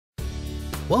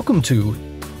Welcome to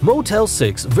Motel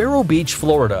 6, Vero Beach,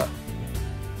 Florida.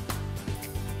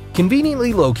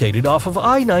 Conveniently located off of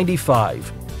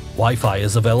I-95, Wi-Fi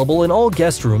is available in all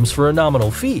guest rooms for a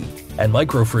nominal fee, and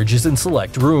micro-fridges in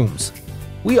select rooms.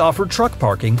 We offer truck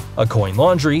parking, a coin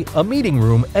laundry, a meeting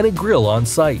room, and a grill on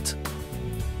site.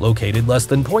 Located less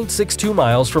than 0.62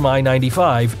 miles from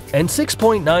I-95 and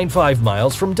 6.95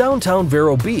 miles from downtown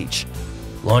Vero Beach,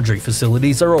 laundry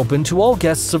facilities are open to all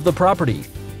guests of the property.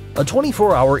 A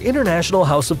 24-hour International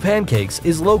House of Pancakes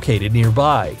is located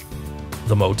nearby.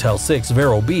 The Motel 6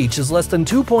 Vero Beach is less than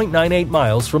 2.98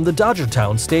 miles from the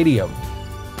Dodgertown Stadium.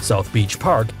 South Beach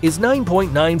Park is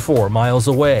 9.94 miles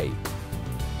away.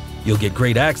 You'll get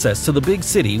great access to the big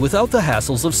city without the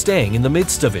hassles of staying in the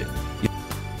midst of it.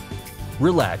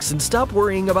 Relax and stop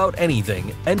worrying about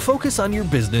anything and focus on your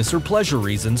business or pleasure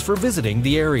reasons for visiting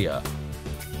the area.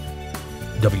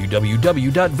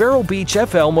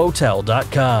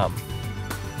 www.verobeachflmotel.com